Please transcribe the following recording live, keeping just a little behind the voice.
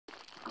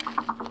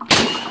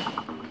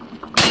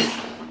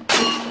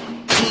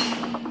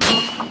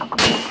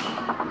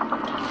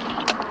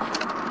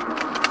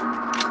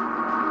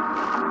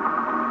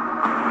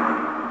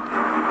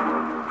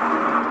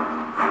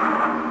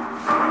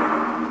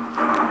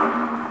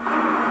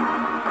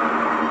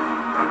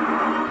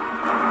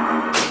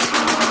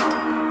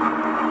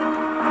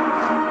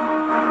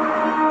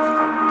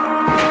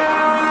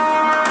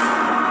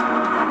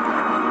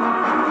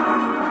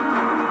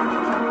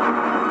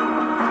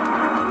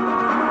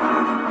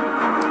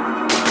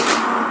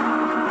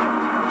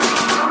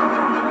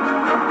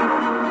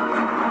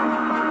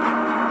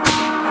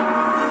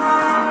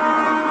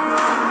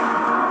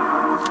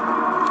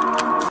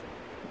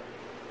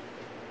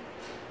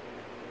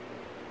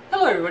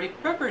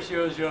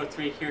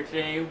Gamer003 here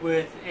today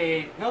with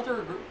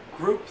another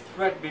group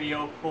threat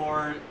video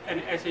for an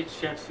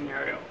SHTF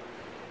scenario.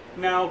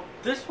 Now,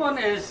 this one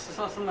is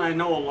something I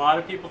know a lot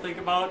of people think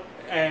about,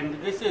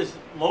 and this is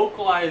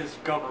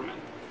localized government.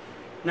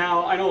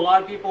 Now, I know a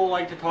lot of people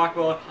like to talk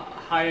about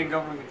high-end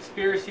government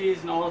conspiracies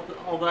and all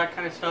that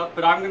kind of stuff,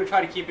 but I'm going to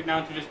try to keep it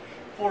down to just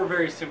 4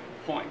 very simple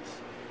points.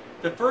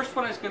 The first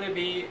one is going to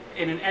be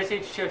in an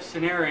SHTF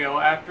scenario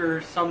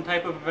after some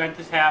type of event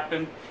has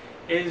happened,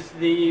 is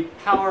the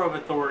power of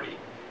authority.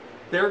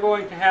 They're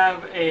going to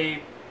have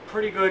a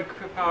pretty good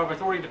power of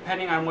authority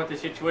depending on what the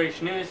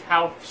situation is,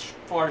 how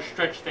far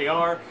stretched they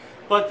are,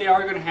 but they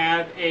are going to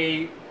have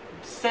a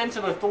sense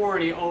of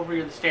authority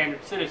over the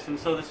standard citizen.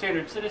 So the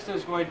standard citizen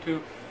is going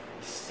to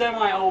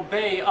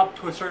semi-obey up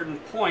to a certain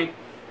point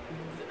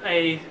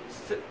a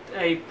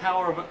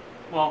power of,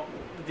 well,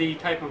 the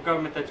type of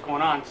government that's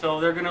going on.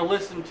 So they're going to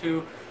listen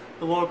to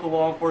the local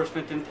law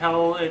enforcement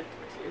until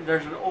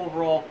there's an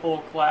overall full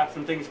collapse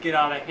and things get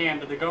out of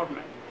hand to the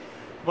government.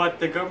 But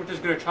the government is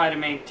going to try to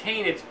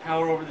maintain its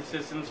power over the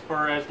citizens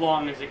for as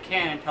long as it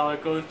can until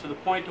it goes to the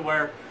point to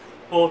where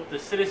both the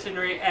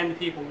citizenry and the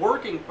people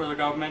working for the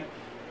government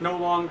no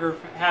longer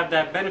have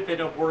that benefit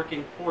of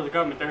working for the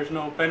government. There's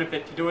no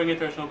benefit to doing it,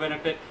 there's no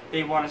benefit,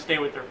 they want to stay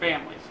with their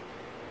families.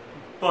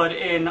 But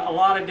in a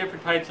lot of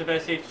different types of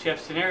SHTF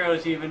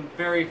scenarios, even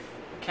very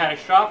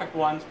catastrophic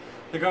ones,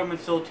 the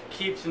government still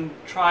keeps and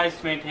tries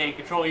to maintain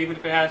control, even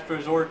if it has to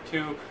resort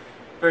to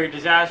very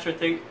disastrous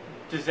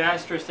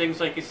things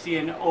like you see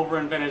over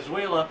in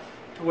Venezuela,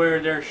 to where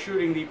they're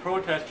shooting the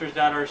protesters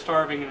that are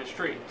starving in the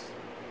streets.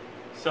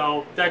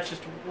 So that's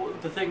just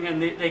the thing,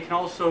 and they can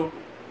also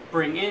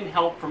bring in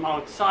help from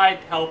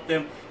outside to help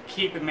them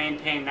keep and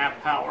maintain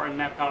that power and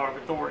that power of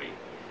authority.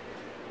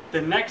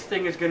 The next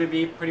thing is going to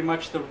be pretty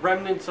much the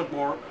remnants of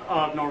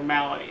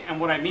normality. And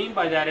what I mean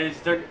by that is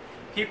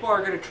people are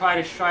going to try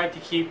to strive to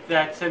keep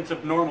that sense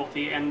of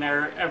normalcy in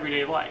their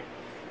everyday life.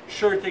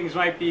 Sure, things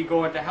might be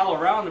going to hell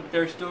around them, but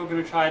they're still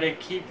going to try to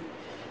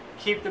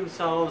keep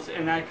themselves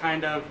in that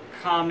kind of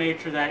calm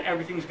nature that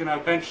everything's going to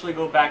eventually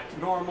go back to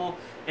normal,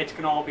 it's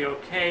going to all be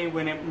okay,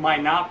 when it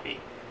might not be.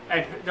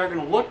 And they're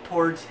going to look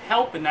towards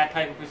help in that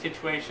type of a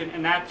situation,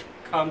 and that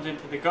comes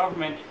into the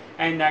government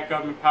and that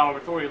government power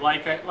of authority,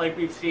 like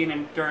we've seen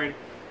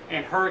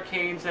in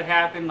hurricanes that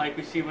happen, like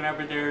we see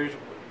whenever there's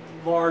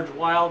large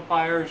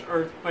wildfires,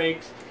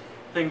 earthquakes,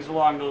 things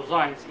along those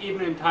lines.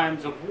 Even in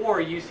times of war,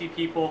 you see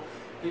people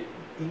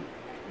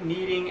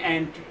needing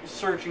and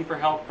searching for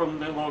help from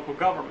the local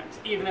governments.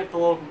 Even if the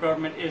local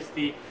government is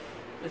the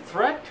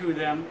threat to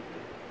them,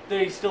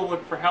 they still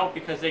look for help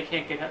because they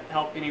can't get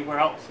help anywhere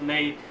else, and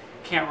they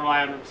can't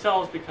rely on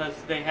themselves because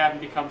they haven't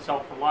become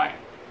self-reliant.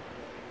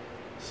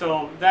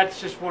 So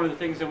that's just one of the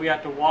things that we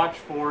have to watch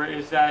for,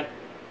 is that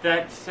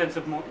sense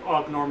of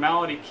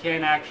normality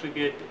can actually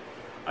be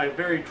a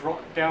very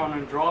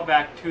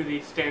drawback to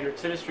the standard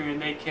citizenry,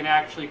 and they can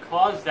actually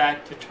cause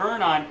that to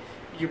turn on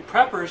you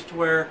preppers to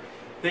where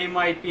they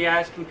might be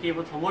asking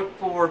people to look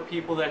for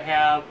people that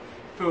have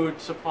food,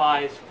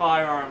 supplies,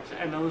 firearms,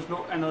 and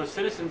those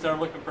citizens that are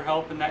looking for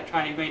help and that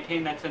trying to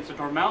maintain that sense of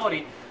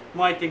normality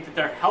might think that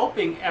they're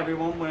helping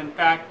everyone, when in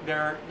fact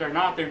they're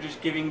not. They're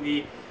just giving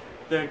the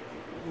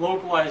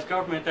localized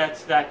government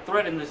that's that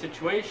threat in the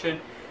situation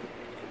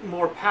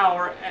more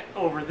power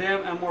over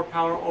them and more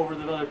power over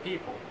the other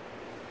people.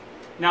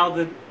 Now,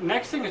 the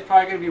next thing is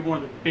probably going to be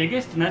one of the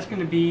biggest, and that's going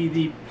to be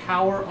the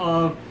power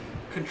of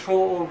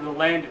control over the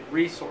land and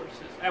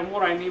resources. And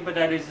what I mean by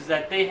that is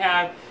that they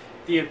have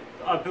the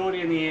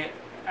ability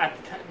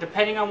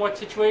depending on what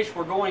situation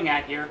we're going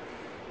at here,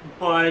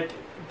 but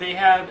they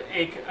have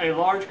a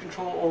large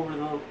control over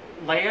the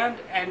land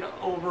and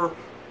over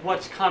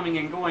what's coming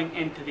and going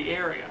into the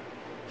area.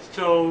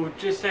 So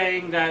just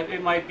saying that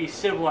it might be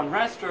civil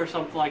unrest or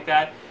something like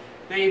that,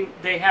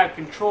 they have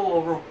control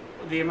over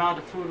the amount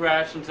of food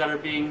rations that are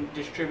being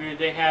distributed.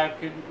 They have,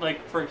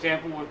 like for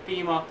example with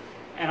FEMA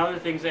and other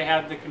things, they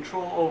have the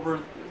control over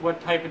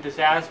what type of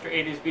disaster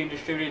aid is being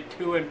distributed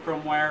to and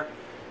from where,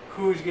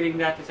 who's getting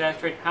that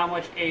disaster aid, how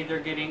much aid they're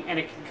getting, and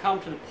it can come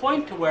to the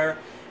point to where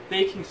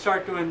they can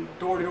start doing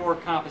door-to-door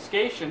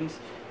confiscations,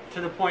 to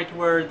the point to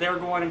where they're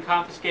going and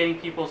confiscating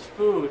people's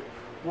food,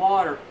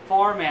 water,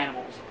 farm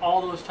animals,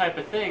 all those type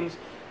of things,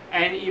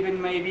 and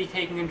even maybe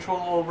taking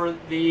control over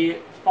the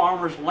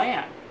farmer's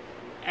land,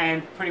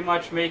 and pretty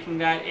much making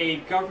that a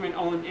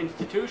government-owned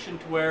institution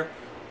to where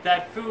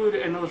that food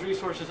and those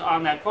resources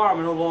on that farm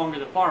are no longer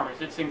the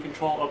farmers. It's in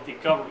control of the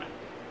government.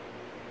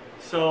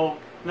 So,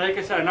 like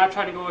I said, I'm not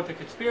trying to go into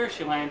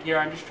conspiracy land here.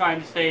 I'm just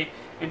trying to say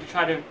and to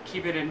try to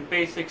keep it in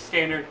basic,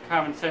 standard,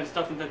 common sense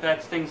stuff, and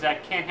that's things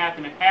that can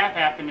happen and have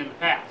happened in the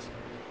past.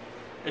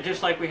 And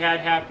just like we had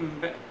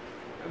happen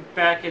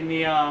back in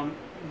the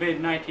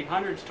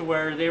mid-1900s, to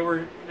where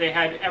they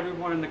had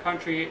everyone in the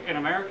country in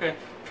America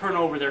turn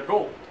over their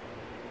gold.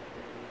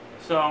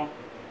 So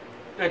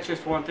that's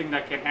just one thing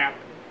that can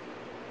happen.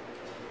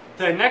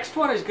 The next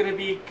one is going to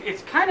be,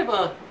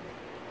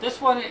 this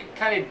one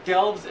kind of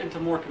delves into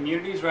more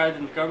communities rather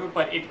than the government,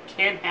 but it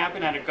can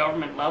happen at a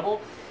government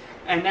level.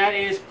 and that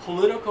is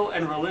political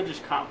and religious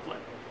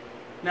conflict.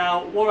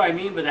 Now, what do I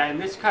mean by that?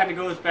 And this kind of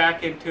goes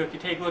back into, if you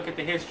take a look at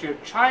the history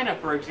of China,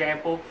 for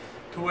example,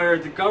 to where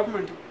the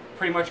government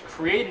pretty much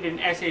created an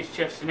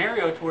SHTF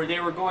scenario to where they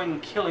were going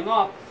and killing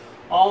off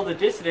all the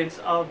dissidents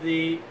of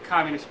the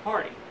Communist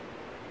Party.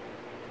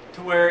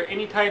 To where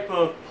any type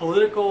of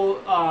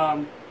political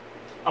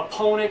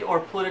opponent or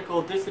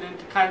political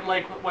dissident, kind of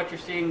like what you're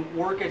seeing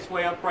work its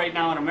way up right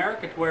now in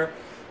America, to where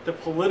the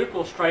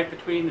political strife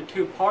between the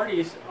two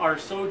parties are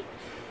so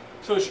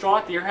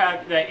strong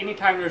that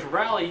anytime there's a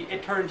rally,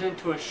 it turns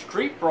into a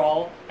street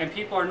brawl, and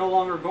people are no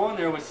longer going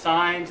there with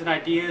signs and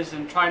ideas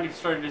and trying to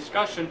start a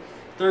discussion.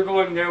 They're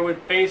going there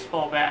with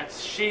baseball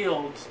bats,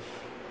 shields,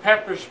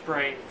 pepper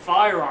spray,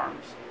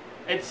 firearms.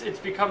 It's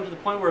become to the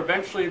point where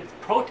eventually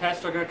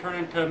protests are going to turn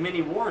into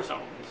mini war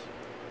zones.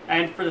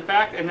 And for the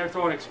fact, and they're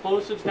throwing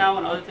explosives now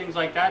and other things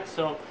like that,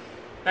 so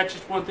that's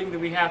just one thing that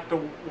we have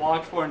to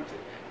watch for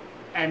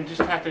and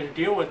just have to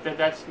deal with, that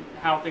that's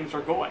how things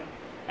are going.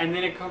 And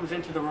then it comes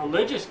into the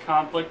religious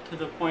conflict to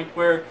the point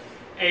where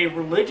a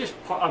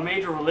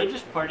major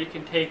religious party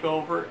can take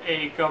over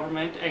a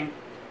government and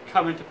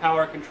come into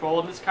power control.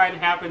 And this kind of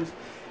happens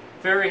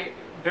very,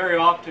 very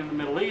often in the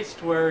Middle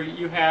East, where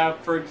you have,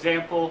 for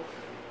example,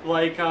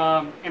 like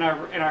in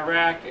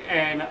Iraq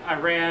and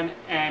Iran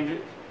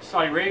and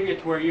Saudi Arabia,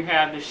 to where you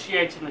have the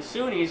Shiites and the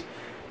Sunnis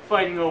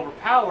fighting over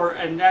power,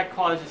 and that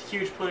causes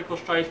huge political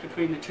strife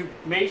between the two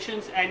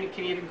nations, and it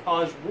can even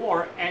cause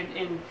war, and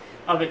in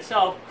of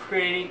itself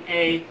creating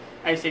a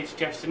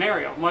SHTF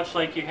scenario, much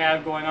like you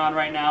have going on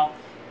right now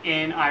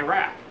in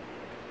Iraq.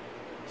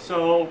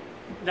 So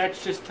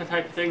that's just the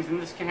type of things,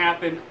 and this can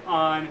happen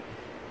on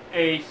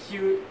a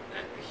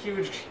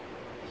huge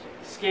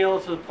scale,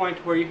 to the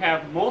point where you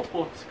have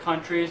multiple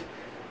countries,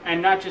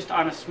 and not just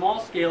on a small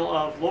scale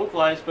of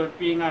localized, but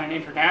being on an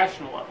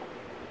international level.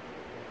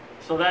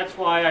 So that's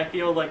why I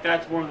feel like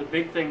that's one of the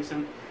big things.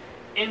 And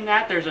in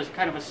that, there's a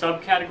kind of a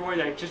subcategory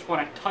that I just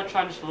want to touch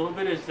on just a little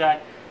bit, is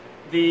that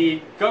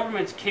the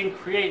governments can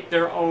create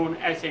their own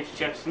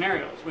SHTF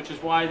scenarios, which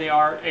is why they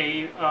are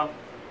a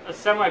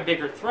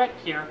semi-bigger threat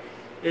here,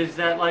 is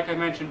that, like I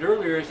mentioned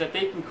earlier, is that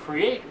they can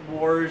create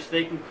wars,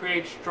 they can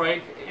create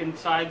strife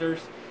inside their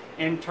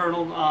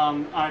internal,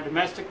 on a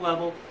domestic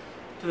level,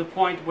 to the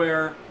point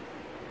where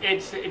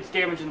it's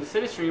damaging the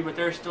citizenry, but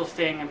they're still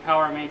staying in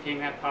power and maintaining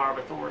that power of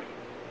authority.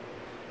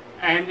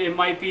 And it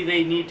might be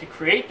they need to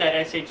create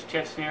that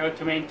SHTF scenario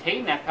to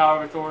maintain that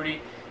power of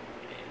authority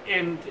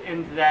in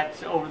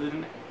that over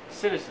the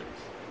citizens.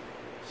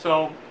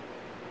 So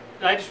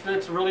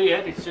that's really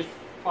it. It's just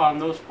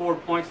those 4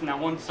 points in that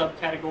one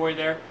subcategory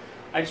there.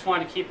 I just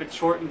wanted to keep it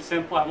short and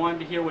simple. I wanted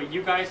to hear what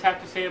you guys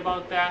have to say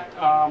about that,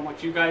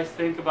 what you guys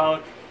think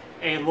about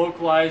a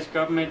localized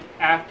government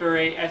after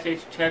a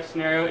SHTF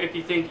scenario, if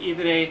you think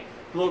even a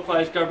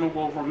localized government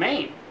will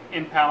remain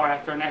in power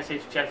after an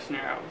SHTF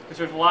scenario, because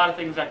there's a lot of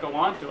things that go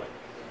on to it.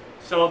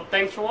 So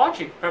thanks for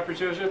watching.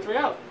 Prepper003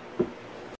 out.